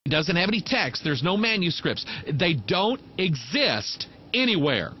doesn't have any text. There's no manuscripts. They don't exist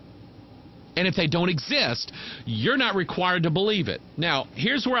anywhere. And if they don't exist, you're not required to believe it. Now,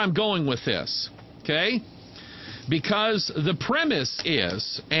 here's where I'm going with this, okay? Because the premise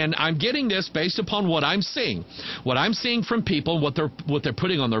is, and I'm getting this based upon what I'm seeing from people, what they're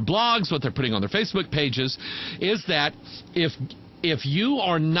putting on their blogs, what they're putting on their Facebook pages, is that if you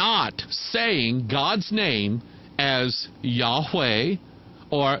are not saying God's name as Yahweh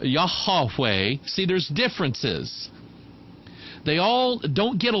or Yahweh, see, there's differences. They all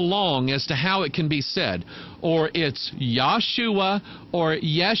don't get along as to how it can be said. Or it's Yahshua or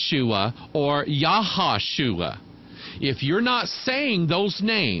Yeshua or Yahashua. If you're not saying those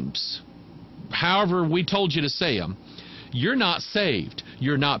names, however we told you to say them, you're not saved.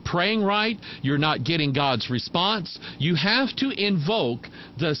 You're not praying right. You're not getting God's response. You have to invoke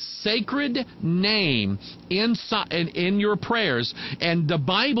the sacred name in your prayers, and the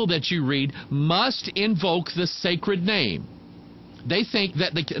Bible that you read must invoke the sacred name. They think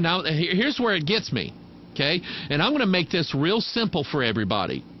that now here's where it gets me, okay? And I'm going to make this real simple for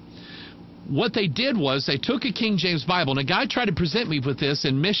everybody. What they did was they took a King James Bible, and a guy tried to present me with this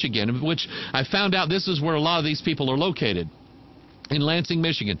in Michigan, which I found out this is where a lot of these people are located, in Lansing,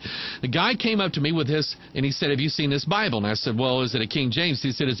 Michigan. The guy came up to me with this, and he said, "Have you seen this Bible?" And I said, "Well, is it a King James?"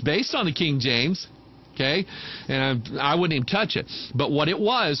 He said, "It's based on the King James." Okay? And I wouldn't even touch it. But what it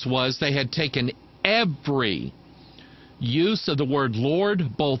was they had taken every use of the word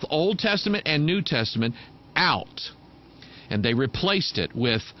Lord, both Old Testament and New Testament, out. And they replaced it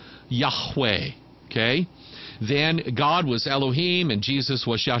with Yahweh. Okay? Then God was Elohim and Jesus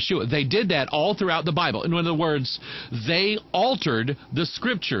was Yahshua. They did that all throughout the Bible. In other words, they altered the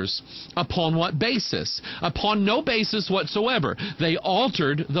scriptures. Upon what basis? Upon no basis whatsoever. They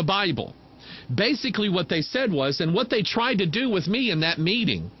altered the Bible. Basically what they said was, and what they tried to do with me in that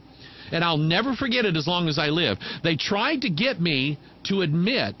meeting, and I'll never forget it as long as I live, they tried to get me to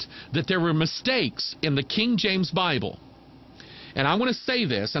admit that there were mistakes in the King James Bible. And I'm going to say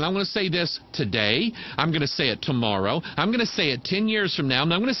this, and I'm going to say this today, I'm going to say it tomorrow, I'm going to say it 10 years from now,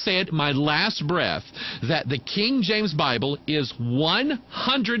 and I'm going to say it my last breath, that the King James Bible is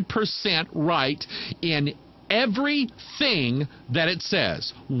 100% right in everything that it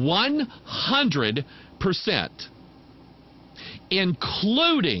says. 100%.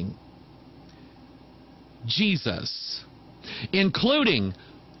 Including Jesus, including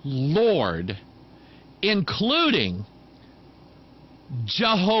Lord, including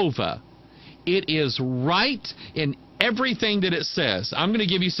Jehovah. It is right in everything that it says. I'm going to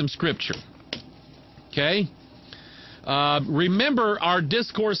give you some scripture. Okay? Remember our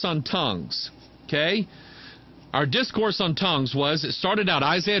discourse on tongues. Okay? Our discourse on tongues was, it started out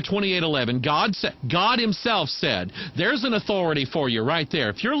Isaiah 28:11. God himself said, there's an authority for you right there.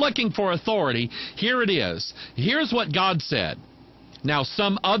 If you're looking for authority, here it is. Here's what God said. Now,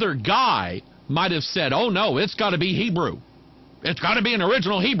 some other guy might have said, oh no, it's got to be Hebrew. It's got to be an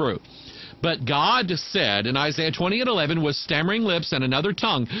original Hebrew. But God said in Isaiah 28:11, with stammering lips and another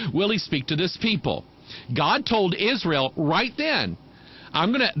tongue will he speak to this people. God told Israel right then,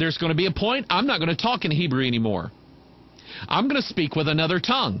 there's going to be a point, I'm not going to talk in Hebrew anymore. I'm going to speak with another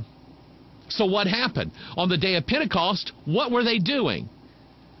tongue. So what happened? On the day of Pentecost, what were they doing?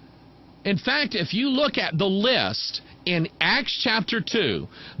 In fact, if you look at the list in Acts chapter 2,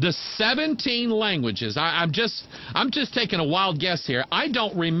 the 17 languages, I'm just taking a wild guess here. I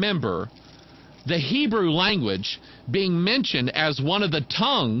don't remember the Hebrew language being mentioned as one of the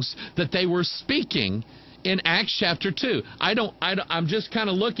tongues that they were speaking in Acts chapter 2. I'm just kind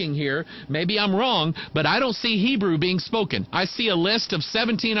of looking here. Maybe I'm wrong, but I don't see Hebrew being spoken. I see a list of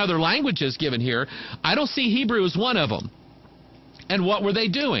 17 other languages given here. I don't see Hebrew as one of them. And what were they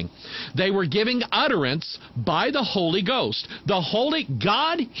doing? They were giving utterance by the Holy Ghost.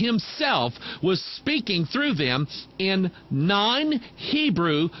 God himself was speaking through them in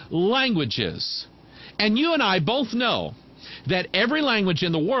non-Hebrew languages. And you and I both know that every language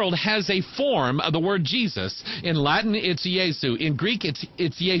in the world has a form of the word Jesus. In Latin, it's Jesu. In Greek, it's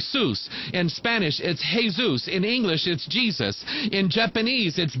Jesus. In Spanish, it's Jesus. In English, it's Jesus. In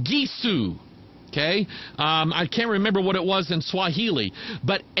Japanese, it's Gisu. Okay? I can't remember what it was in Swahili.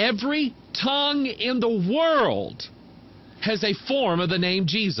 But every tongue in the world has a form of the name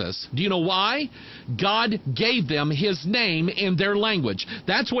Jesus. Do you know why? God gave them his name in their language.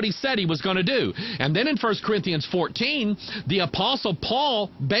 That's what he said he was going to do. And then in 1 Corinthians 14, the Apostle Paul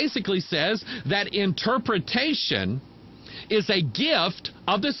basically says that interpretation is a gift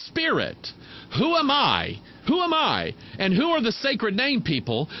of the Spirit. Who am I Who am I and who are the sacred name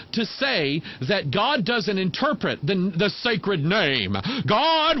people to say that God doesn't interpret the sacred name?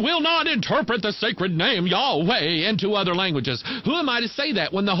 God will not interpret the sacred name Yahweh into other languages. Who am I to say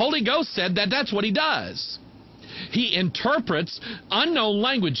that when the Holy Ghost said that that's what he does? He interprets unknown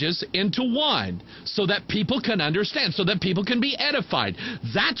languages into one so that people can understand, so that people can be edified.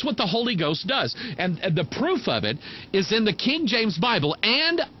 That's what the Holy Ghost does. And the proof of it is in the King James Bible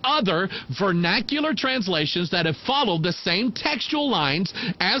and other vernacular translations that have followed the same textual lines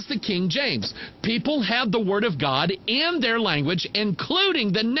as the King James. People have the Word of God in their language,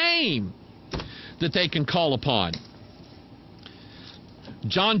 including the name that they can call upon.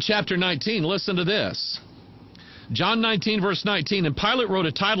 John chapter 19, listen to this. John 19, verse 19, and Pilate wrote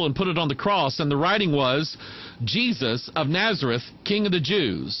a title and put it on the cross, and the writing was, Jesus of Nazareth, King of the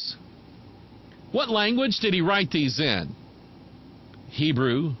Jews. What language did he write these in?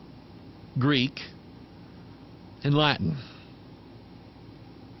 Hebrew, Greek, and Latin.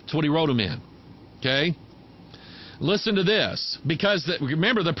 That's what he wrote them in. Okay? Listen to this, because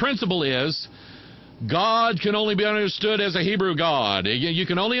remember, the principle is, God can only be understood as a Hebrew God. You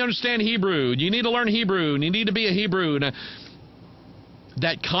can only understand Hebrew. You need to learn Hebrew, and you need to be a Hebrew.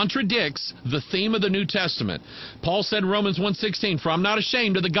 That contradicts the theme of the New Testament. Paul said in Romans 1:16, "For I'm not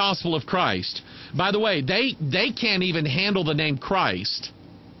ashamed of the gospel of Christ." By the way, they can't even handle the name Christ.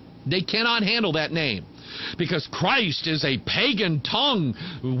 They cannot handle that name, because Christ is a pagan tongue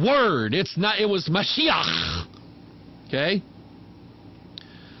word. It was Mashiach. Okay?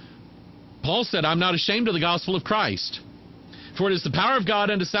 Paul said, I'm not ashamed of the gospel of Christ. For it is the power of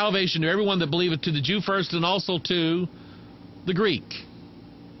God unto salvation to everyone that believeth, to the Jew first and also to the Greek.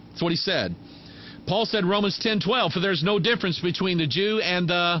 That's what he said. Paul said, Romans 10:12, for there's no difference between the Jew and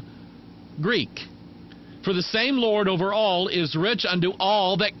the Greek. For the same Lord over all is rich unto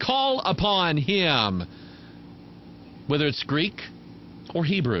all that call upon him, whether it's Greek or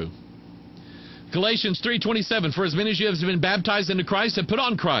Hebrew. Galatians 3:27, for as many as you have been baptized into Christ have put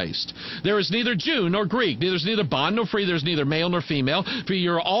on Christ. There is neither Jew nor Greek, there's neither bond nor free, there's neither male nor female, for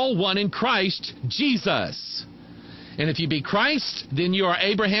you are all one in Christ Jesus. And if you be Christ, then you are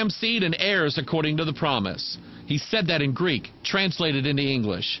Abraham's seed and heirs according to the promise. He said that in Greek, translated into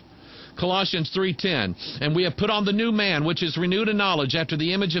English. Colossians 3:10, and we have put on the new man, which is renewed in knowledge after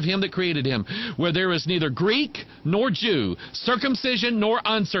the image of him that created him, where there is neither Greek nor Jew, circumcision nor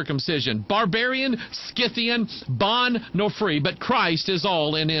uncircumcision, barbarian, Scythian, bond nor free, but Christ is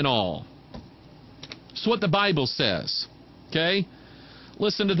all and in all. That's what the Bible says. Okay?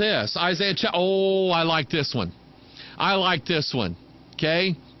 Listen to this. Isaiah, I like this one. I like this one.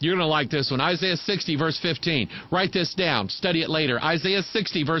 Okay? You're going to like this one. Isaiah 60, verse 15. Write this down. Study it later. Isaiah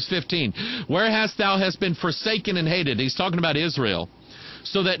 60, verse 15. Where hast thou been forsaken and hated? He's talking about Israel.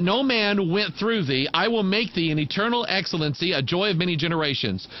 So that no man went through thee. I will make thee an eternal excellency, a joy of many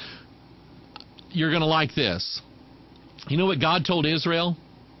generations. You're going to like this. You know what God told Israel?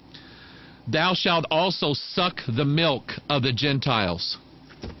 Thou shalt also suck the milk of the Gentiles.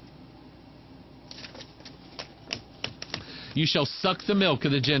 You shall suck the milk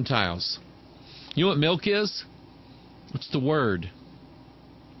of the Gentiles. You know what milk is? It's the Word.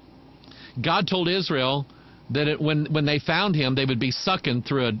 God told Israel that when they found him, they would be sucking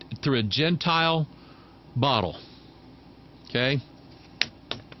through a Gentile bottle. Okay?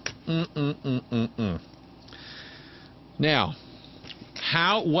 Now,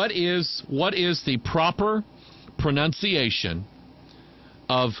 what is the proper pronunciation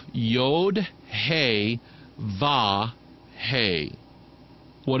of Yod He Va Hey?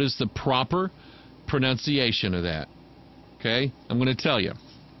 What is the proper pronunciation of that? Okay? I'm going to tell you.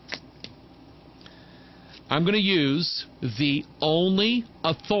 I'm going to use the only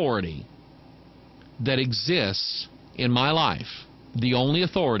authority that exists in my life. The only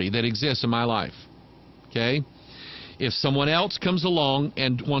authority that exists in my life. Okay? If someone else comes along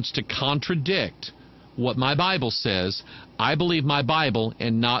and wants to contradict what my Bible says, I believe my Bible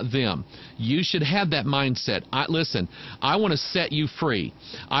and not them. You should have that mindset. Listen, I want to set you free.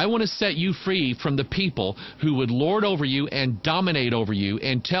 I want to set you free from the people who would lord over you and dominate over you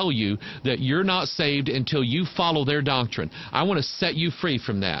and tell you that you're not saved until you follow their doctrine. I want to set you free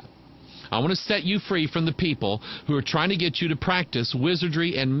from that. I want to set you free from the people who are trying to get you to practice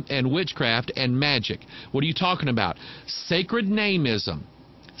wizardry and witchcraft and magic. What are you talking about? Sacred nameism.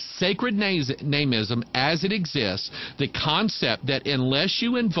 Sacred nameism as it exists, the concept that unless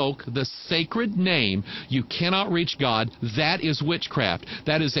you invoke the sacred name, you cannot reach God, that is witchcraft.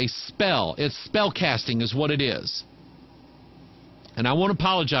 That is a spell. It's spell casting is what it is. And I won't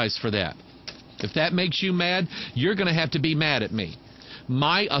apologize for that. If that makes you mad, you're going to have to be mad at me.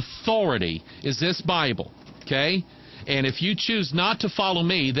 My authority is this Bible. Okay? And if you choose not to follow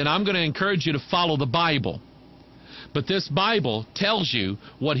me, then I'm going to encourage you to follow the Bible. But this Bible tells you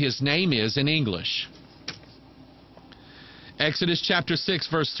what his name is in English. Exodus chapter 6,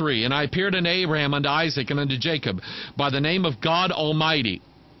 verse 3. And I appeared unto Abraham, unto Isaac, and unto Jacob by the name of God Almighty.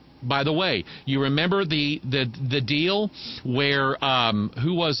 By the way, you remember the deal where,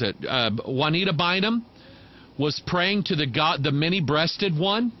 who was it? Juanita Bynum was praying to the God, the many-breasted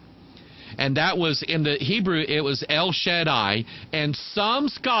one? And that was, in the Hebrew, it was El Shaddai. And some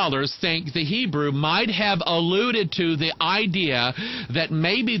scholars think the Hebrew might have alluded to the idea that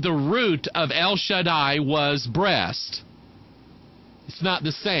maybe the root of El Shaddai was breast. It's not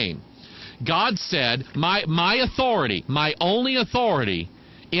the same. God said, my authority, my only authority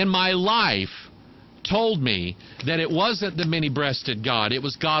in my life told me that it wasn't the many-breasted God, it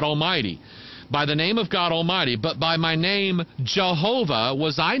was God Almighty. By the name of God Almighty, but by my name Jehovah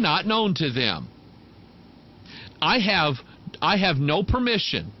was I not known to them. I have no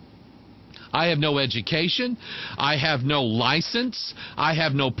permission. I have no education. I have no license. I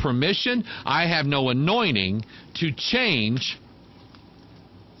have no permission. I have no anointing to change.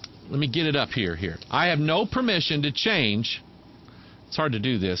 Let me get it up here. I have no permission to change. It's hard to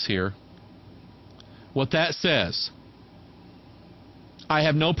do this here. What that says. I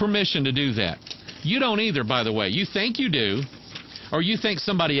have no permission to do that. You don't either, by the way. You think you do, or you think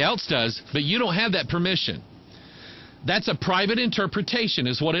somebody else does, but you don't have that permission. That's a private interpretation,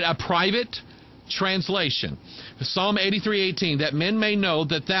 is what a private translation. Psalm 83:18, that men may know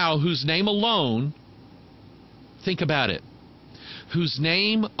that thou, whose name alone, think about it, whose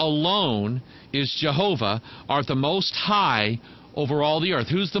name alone is Jehovah, art the most high over all the earth.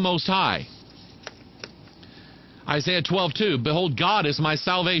 Who's the most high? Isaiah 12:2, behold, God is my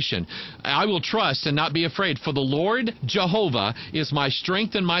salvation. I will trust and not be afraid, for the Lord Jehovah is my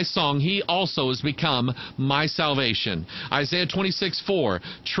strength and my song. He also has become my salvation. Isaiah 26:4,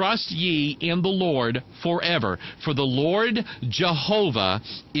 trust ye in the Lord forever, for the Lord Jehovah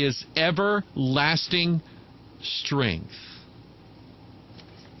is everlasting strength.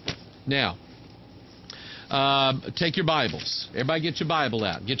 Now, take your Bibles. Everybody get your Bible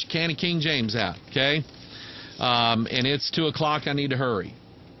out. Get your can of King James out, okay? And it's 2 o'clock. I need to hurry.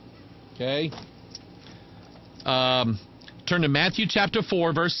 Okay? Turn to Matthew chapter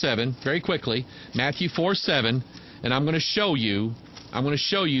 4, verse 7, very quickly. Matthew 4:7, and I'm going to show you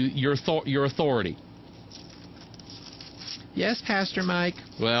your authority. Yes, Pastor Mike.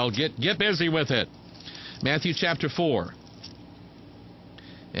 Well, get busy with it. Matthew chapter 4.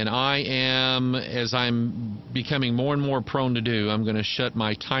 And I am, as I'm becoming more and more prone to do, I'm going to shut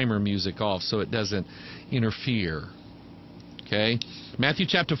my timer music off so it doesn't interfere. Okay? Matthew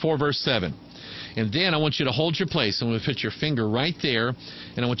chapter 4, verse 7. And then I want you to hold your place. I'm going to put your finger right there.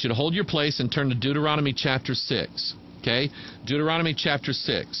 And I want you to hold your place and turn to Deuteronomy chapter 6. Okay? Deuteronomy chapter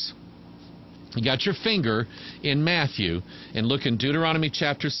 6. You got your finger in Matthew and look in Deuteronomy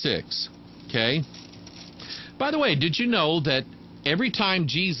chapter 6. Okay? By the way, did you know that every time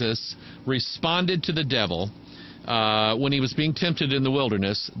Jesus responded to the devil when he was being tempted in the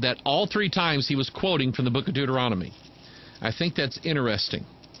wilderness, that all 3 times he was quoting from the book of Deuteronomy? I think that's interesting.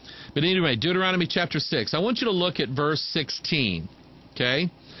 But anyway, Deuteronomy chapter 6. I want you to look at verse 16. Okay?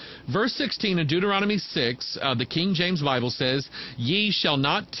 Verse 16 in Deuteronomy 6, the King James Bible says, ye shall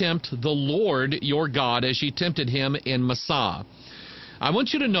not tempt the Lord your God as ye tempted him in Massah. I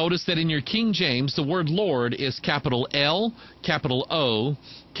want you to notice that in your King James, the word Lord is capital L, capital O,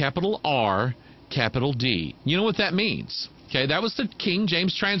 capital R, capital D. You know what that means? Okay, that was the King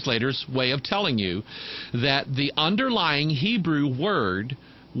James translator's way of telling you that the underlying Hebrew word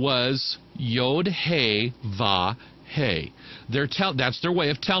was Yod He Va He. That's their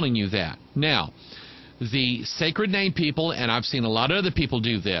way of telling you that. Now, the Sacred Name people, and I've seen a lot of other people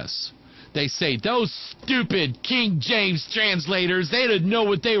do this, they say, those stupid King James translators, they didn't know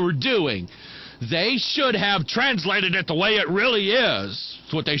what they were doing. They should have translated it the way it really is.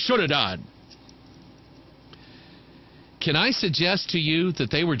 It's what they should have done. Can I suggest to you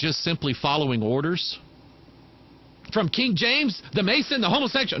that they were just simply following orders? From King James, the Mason, the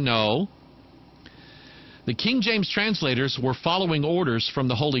homosexual? No. The King James translators were following orders from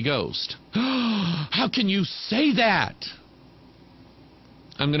the Holy Ghost. How can you say that?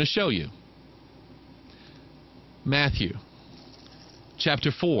 I'm going to show you. Matthew chapter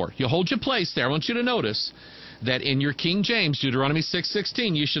 4. You hold your place there. I want you to notice that in your King James, Deuteronomy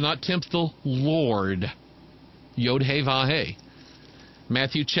 6:16, you should not tempt the Lord. Yod He Va He.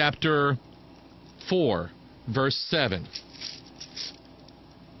 Matthew chapter 4, verse 7.